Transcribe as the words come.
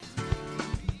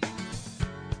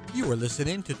You are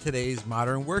listening to today's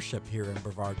Modern Worship here in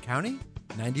Brevard County,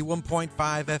 91.5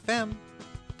 FM,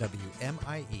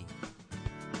 WMIE.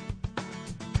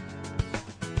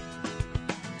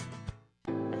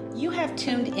 You have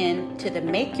tuned in to the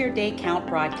Make Your Day Count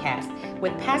broadcast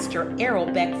with Pastor Errol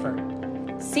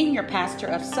Beckford, Senior Pastor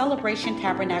of Celebration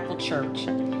Tabernacle Church,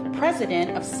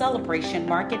 President of Celebration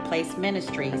Marketplace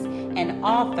Ministries, and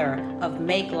author of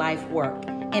Make Life Work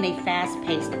in a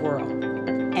Fast-Paced World.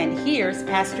 And here's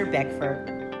Pastor Beckford.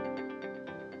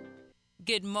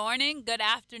 Good morning, good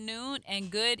afternoon, and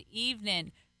good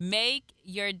evening. Make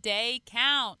your day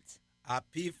count.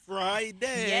 Happy Friday.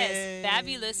 Yes,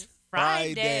 fabulous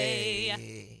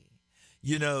Friday.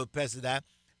 You know, Pastor,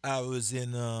 I was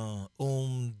in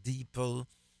Home Depot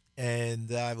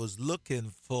and I was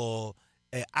looking for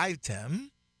an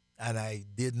item and I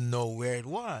didn't know where it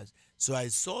was. So I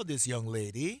saw this young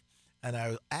lady and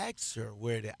I asked her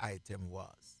where the item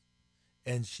was.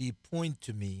 And she pointed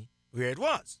to me where it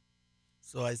was.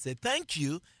 So I said, thank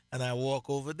you. And I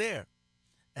walk over there.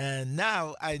 And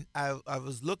now I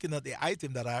was looking at the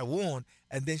item that I want.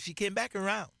 And then she came back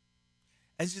around.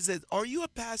 And she said, are you a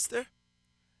pastor?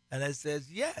 And I said,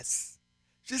 yes.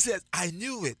 She said, I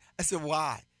knew it. I said,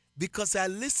 why? Because I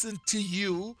listen to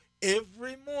you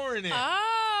every morning.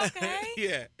 Oh, okay.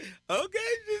 Yeah. Okay,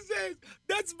 she says,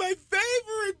 that's my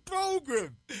favorite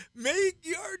program. Make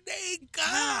your day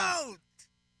count.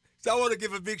 So I want to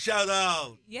give a big shout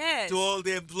out to all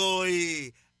the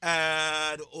employees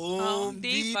at Home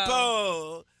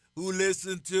Depot who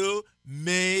listen to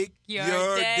Make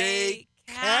Your Day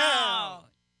Count.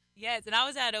 Yes, and I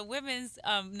was at a women's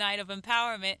night of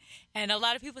empowerment, and a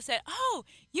lot of people said, oh,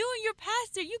 you and your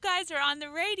pastor, you guys are on the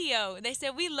radio. They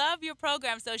said, we love your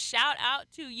program, so shout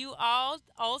out to you all.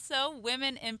 Also,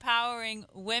 Women Empowering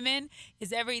Women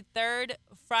is every third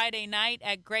Friday night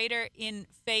at Greater in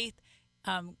Faith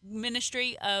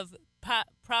Ministry of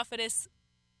Prophetess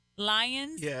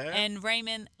Lyons and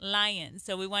Raymond Lyons.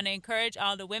 So we want to encourage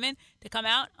all the women to come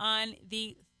out on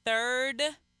the third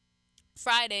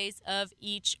Fridays of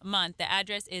each month. The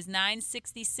address is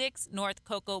 966 North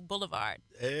Cocoa Boulevard.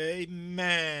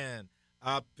 Amen.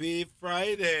 Happy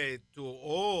Friday to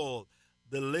all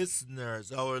the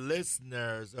listeners, our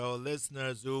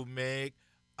listeners who make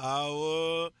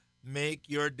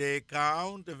your day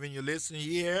count. And when you listen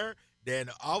here,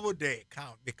 then our day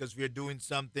count because we're doing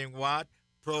something what?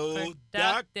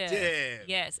 Productive.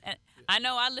 Yes. And I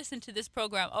know I listen to this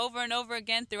program over and over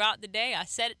again throughout the day. I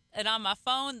set it on my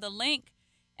phone, the link,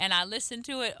 and I listen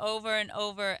to it over and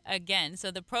over again.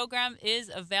 So the program is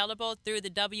available through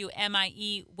the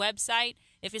WMIE website.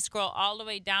 If you scroll all the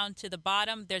way down to the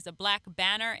bottom, there's a black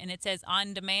banner and it says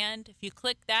On Demand. If you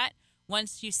click that,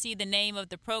 once you see the name of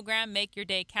the program, Make Your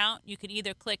Day Count, you could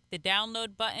either click the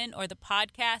download button or the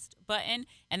podcast button,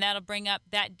 and that'll bring up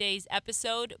that day's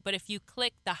episode. But if you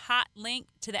click the hot link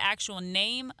to the actual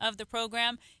name of the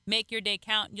program, Make Your Day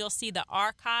Count, you'll see the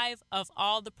archive of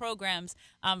all the programs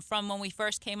from when we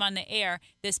first came on the air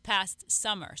this past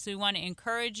summer. So we want to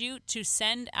encourage you to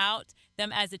send out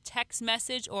them as a text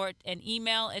message or an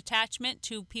email attachment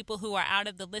to people who are out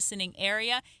of the listening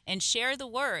area and share the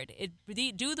word.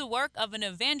 Do the work of an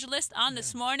evangelist on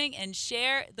this morning and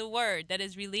share the word that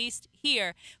is released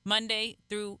here Monday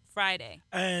through Friday.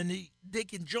 And they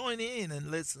can join in and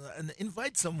listen and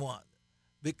invite someone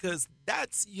because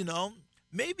that's,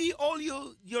 maybe all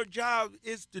your job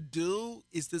is to do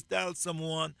is to tell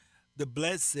someone the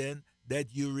blessing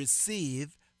that you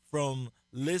receive from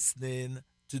listening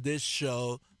to this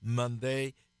show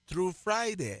Monday through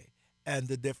Friday. And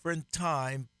the different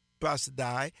time, Pastor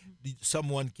Di,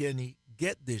 someone can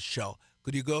get this show.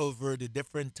 Could you go over the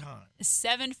different times?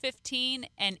 7:15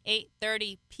 and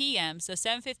 8:30 p.m. So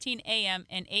 7:15 a.m.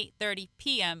 and 8:30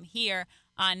 p.m. here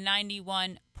on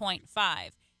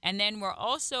 91.5. And then we're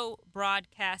also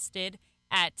broadcasted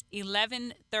at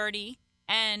 11:30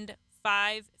 and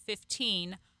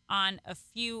 5:15 on a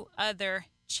few other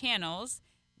channels.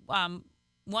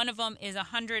 One of them is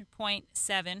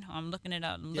 100.7. I'm looking it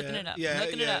up. Look it up.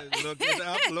 Look it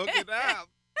up.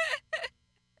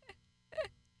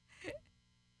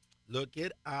 Look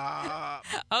it up.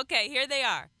 Okay, here they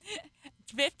are.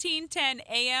 1510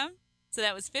 a.m. So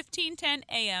that was 1510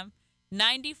 a.m.,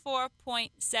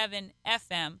 94.7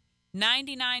 FM,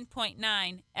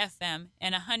 99.9 FM,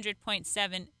 and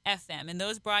 100.7 FM. And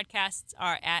those broadcasts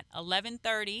are at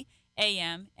 11:30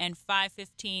 a.m. and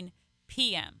 5:15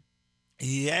 p.m.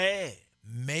 Yeah,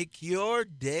 make your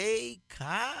day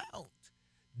count.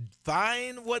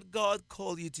 Find what God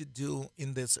called you to do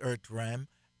in this earth realm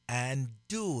and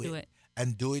do it.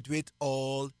 And do it with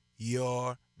all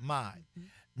your mind.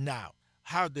 Mm-hmm. Now,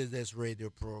 How did this radio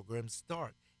program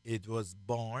start? It was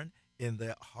born in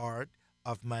the heart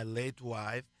of my late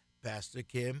wife, Pastor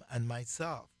Kim, and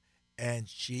myself. And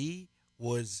she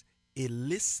was a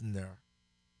listener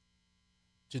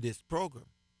to this program.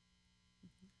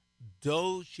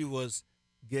 Though she was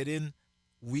getting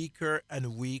weaker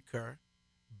and weaker,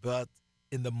 but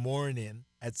in the morning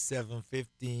at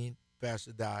 7:15,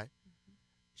 Pastor Di,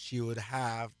 she would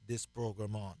have this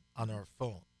program on her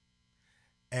phone.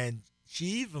 And she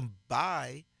even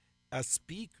buy a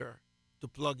speaker to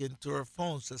plug into her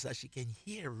phone so that she can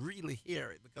really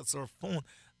hear it, because her phone,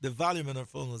 the volume in her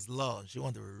phone was low. She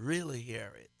wanted to really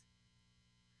hear it.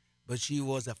 But she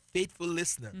was a faithful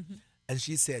listener. And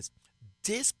she says,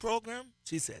 this program,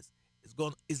 she says,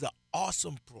 is an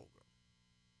awesome program.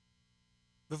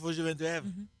 Before she went to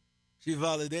heaven, she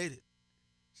validated.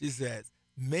 She says,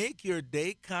 Make Your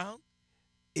Day Count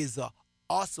is an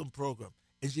awesome program.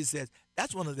 And she says,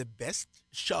 that's one of the best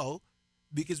show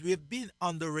because we have been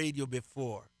on the radio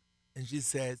before. And she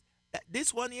says, that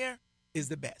this one here is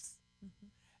the best.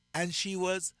 And she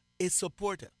was a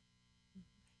supporter.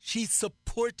 She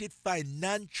supported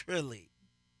financially,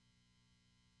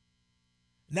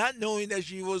 not knowing that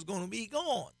she was going to be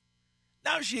gone.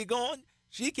 Now she gone,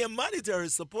 she can monetarily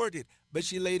support it, but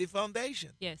she laid the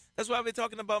foundation. Yes. That's why we're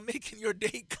talking about making your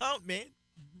day count, man.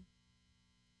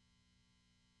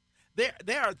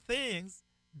 There are things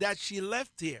that she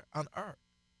left here on earth.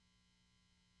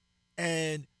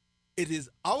 And it is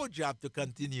our job to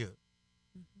continue.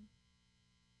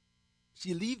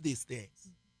 She leave these things.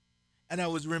 And I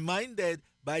was reminded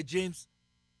by James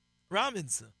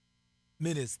Robinson,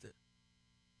 minister.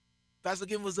 Pastor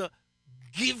Kim was a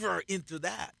giver into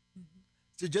that.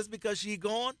 So just because she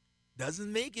gone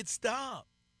doesn't make it stop.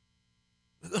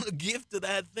 We're going to give to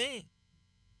that thing.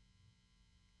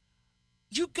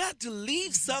 You got to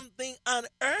leave something on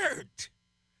earth.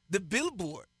 The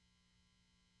billboard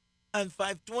on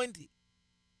 520.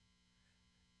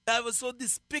 That was so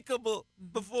despicable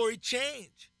before it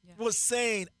changed. Yeah. Was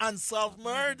saying unsolved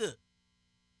murder.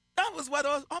 That was what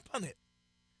was up on it.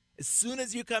 As soon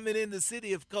as you come in the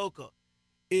city of Cocoa,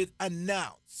 it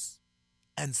announced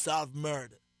unsolved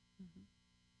murder.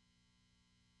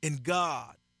 And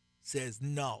God says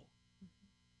no.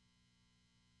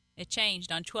 It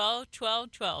changed on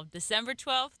 12/12/12, December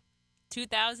 12th,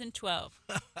 2012.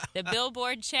 The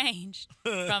billboard changed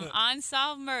from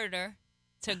unsolved murder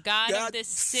to God of this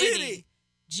city.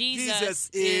 Jesus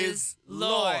is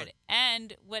Lord.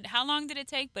 And how long did it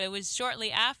take? But it was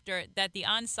shortly after that the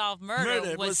unsolved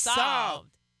murder was solved.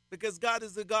 Because God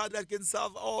is the God that can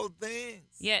solve all things.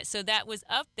 Yeah, so that was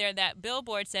up there. That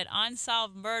billboard said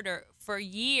unsolved murder for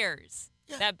years.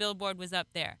 Yeah. That billboard was up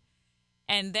there.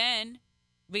 And then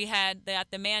we had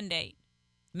the mandate.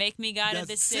 Make me God of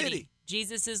the city.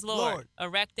 Jesus is Lord.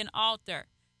 Erect an altar.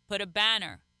 Put a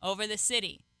banner over the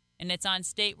city. And it's on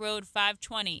State Road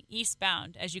 520,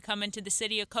 eastbound, as you come into the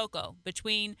city of Cocoa,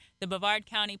 between the Brevard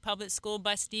County Public School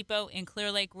Bus Depot and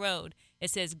Clear Lake Road. It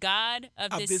says, God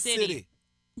of this city.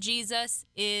 Jesus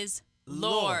is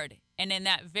Lord. And in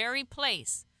that very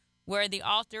place where the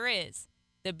altar is,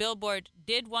 the billboard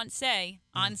did once say,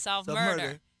 unsolved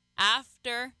murder.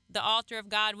 After the altar of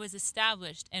God was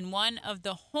established, and one of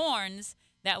the horns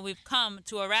that we've come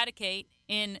to eradicate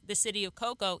in the city of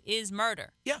Cocoa is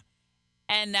murder. Yeah.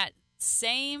 And that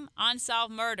same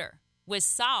unsolved murder was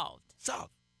solved.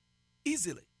 Solved.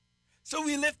 Easily. So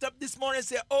we lift up this morning and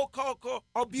say, oh, Cocoa,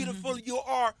 how beautiful you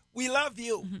are. We love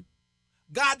you.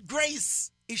 God's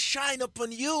grace is shine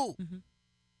upon you.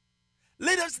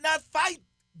 Let us not fight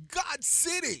God's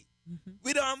city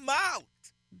with our mouth.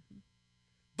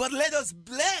 But let us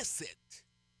bless it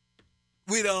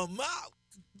with our mouth.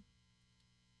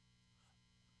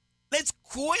 Let's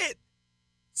quit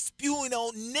spewing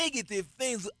out negative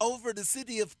things over the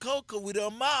city of Cocoa with our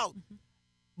mouth.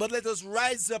 But let us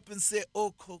rise up and say,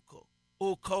 oh, Cocoa,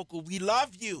 we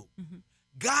love you.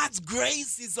 God's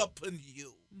grace is upon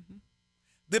you.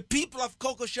 The people of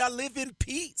Cocoa shall live in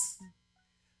peace.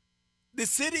 The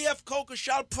city of Cocoa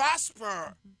shall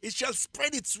prosper. It shall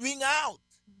spread its wing out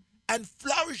and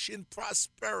flourish in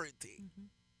prosperity.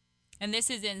 And this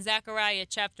is in Zechariah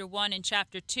chapter 1 and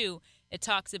chapter 2. It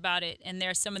talks about it, and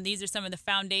these are some of the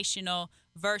foundational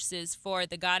verses for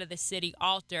the God of the city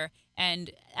altar.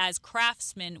 And as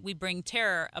craftsmen, we bring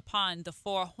terror upon the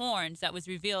four horns that was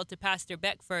revealed to Pastor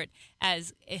Beckford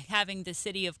as having the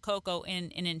city of Cocoa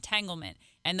in an entanglement.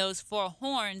 And those four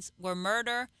horns were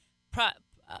murder,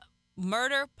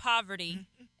 poverty,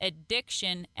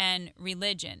 addiction, and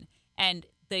religion. And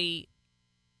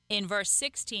in verse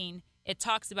 16, it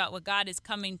talks about what God is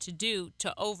coming to do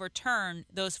to overturn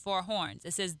those four horns.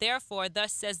 It says, therefore,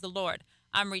 thus says the Lord,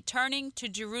 I'm returning to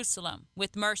Jerusalem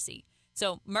with mercy.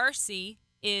 So mercy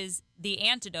is the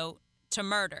antidote to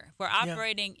murder. If we're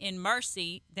operating in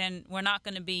mercy, then we're not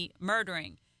going to be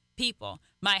murdering people.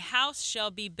 My house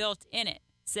shall be built in it,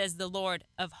 says the Lord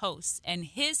of hosts. And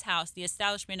his house, the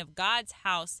establishment of God's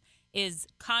house, is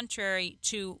contrary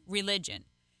to religion.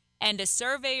 And a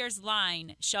surveyor's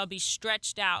line shall be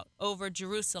stretched out over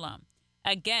Jerusalem.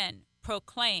 Again,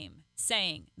 proclaim,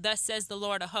 saying, thus says the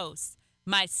Lord of hosts,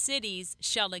 my cities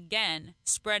shall again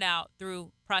spread out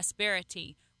through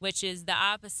prosperity, which is the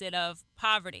opposite of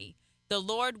poverty. The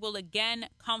Lord will again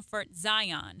comfort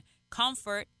Zion.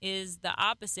 Comfort is the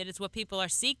opposite. It's what people are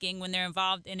seeking when they're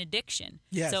involved in addiction.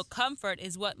 Yes. So comfort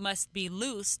is what must be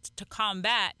loosed to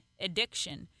combat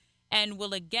addiction, and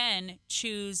will again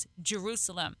choose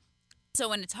Jerusalem. So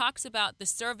when it talks about the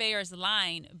surveyor's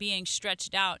line being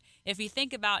stretched out, if you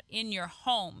think about in your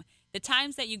home, the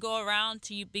times that you go around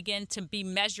to you begin to be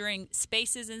measuring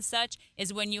spaces and such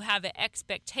is when you have an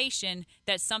expectation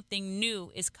that something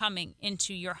new is coming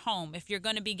into your home. If you're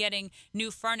going to be getting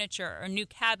new furniture or new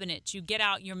cabinets, you get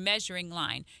out your measuring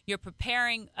line. You're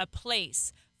preparing a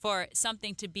place for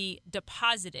something to be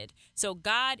deposited. So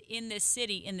God in the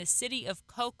city of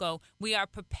Cocoa, we are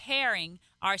preparing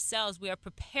ourselves. We are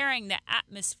preparing the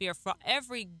atmosphere for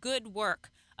every good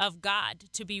work of God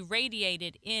to be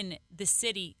radiated in the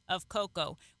city of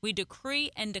Cocoa. We decree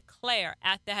and declare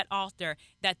at that altar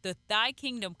that thy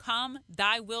kingdom come,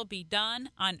 thy will be done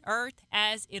on earth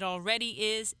as it already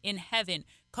is in heaven.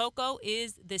 Cocoa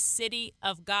is the city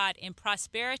of God, and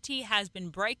prosperity has been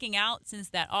breaking out since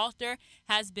that altar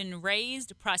has been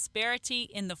raised. Prosperity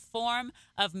in the form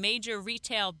of major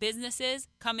retail businesses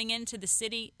coming into the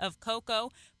city of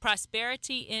Cocoa.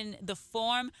 Prosperity in the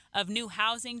form of new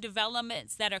housing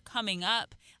developments that are coming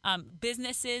up.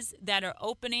 Businesses that are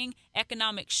opening,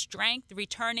 economic strength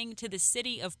returning to the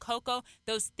city of Cocoa.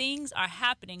 Those things are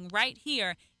happening right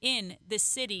here in the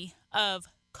city of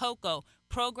Cocoa.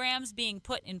 Programs being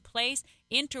put in place,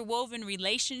 interwoven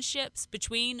relationships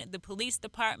between the police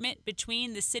department,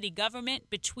 between the city government,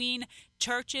 between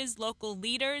churches, local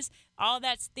leaders, all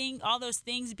those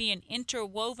things being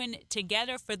interwoven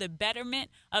together for the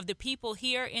betterment of the people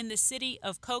here in the city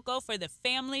of Cocoa, for the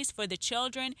families, for the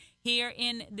children here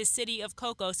in the city of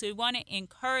Cocoa. So we want to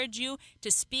encourage you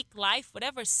to speak life,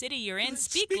 whatever city you're in,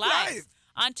 speak life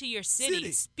onto your city.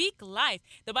 Speak life.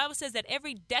 The Bible says that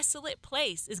every desolate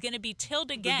place is going to be tilled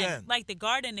again, like the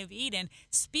Garden of Eden.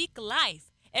 Speak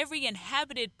life. Every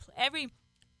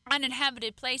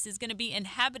uninhabited place is going to be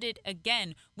inhabited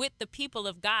again with the people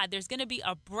of God. There's going to be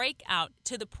a breakout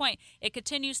to the point. It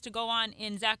continues to go on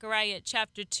in Zechariah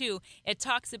chapter 2. It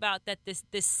talks about that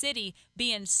this city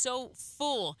being so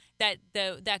full that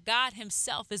God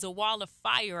himself is a wall of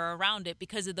fire around it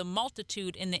because of the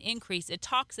multitude and the increase. It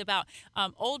talks about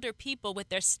older people with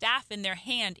their staff in their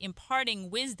hand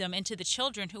imparting wisdom into the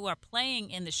children who are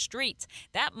playing in the streets.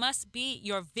 That must be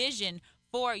your vision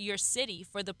for your city,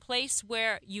 for the place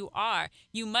where you are.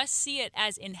 You must see it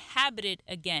as inhabited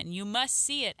again. You must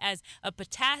see it as a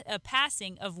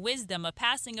passing of wisdom, a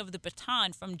passing of the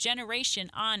baton from generation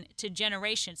on to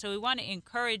generation. So we want to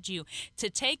encourage you to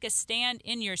take a stand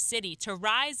in your city, to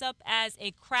rise up as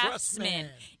a craftsman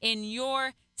in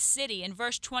your city. In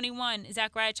verse 21,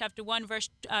 Zechariah chapter 1, verse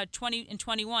 20 and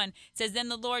 21 says, then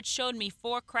the Lord showed me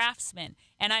 4 craftsmen,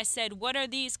 and I said, what are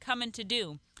these coming to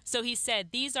do? So he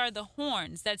said, these are the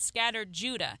horns that scattered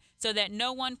Judah, so that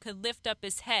no one could lift up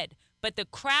his head. But the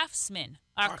craftsmen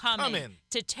are coming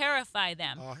to terrify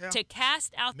them, to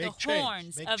cast out the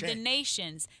horns of the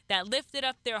nations that lifted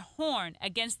up their horn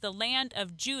against the land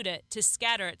of Judah to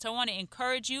scatter it. So I want to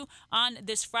encourage you on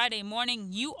this Friday morning.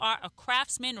 You are a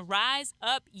craftsman. Rise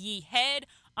up, ye head,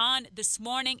 on this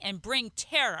morning and bring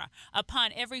terror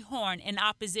upon every horn in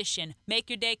opposition.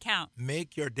 Make your day count.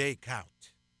 Make your day count.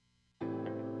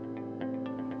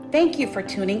 Thank you for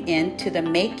tuning in to the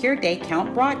Make Your Day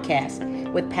Count broadcast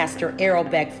with Pastor Errol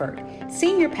Beckford,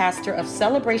 Senior Pastor of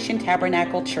Celebration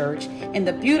Tabernacle Church in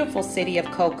the beautiful city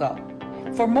of Cocoa.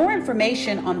 For more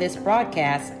information on this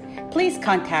broadcast, please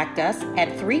contact us at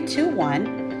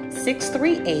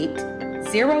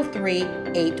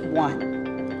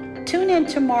 321-638-0381. Tune in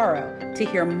tomorrow to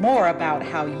hear more about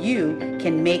how you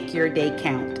can make your day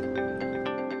count.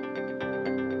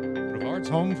 Brevard's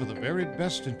home for the very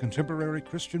best in contemporary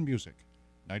Christian music.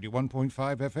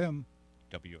 91.5 FM,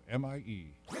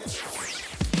 WMIE.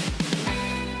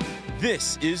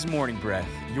 This is Morning Breath,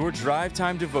 your drive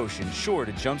time devotion sure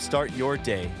to jumpstart your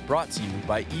day. Brought to you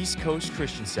by East Coast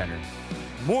Christian Center.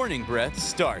 Morning Breath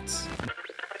starts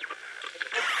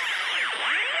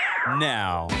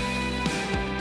now.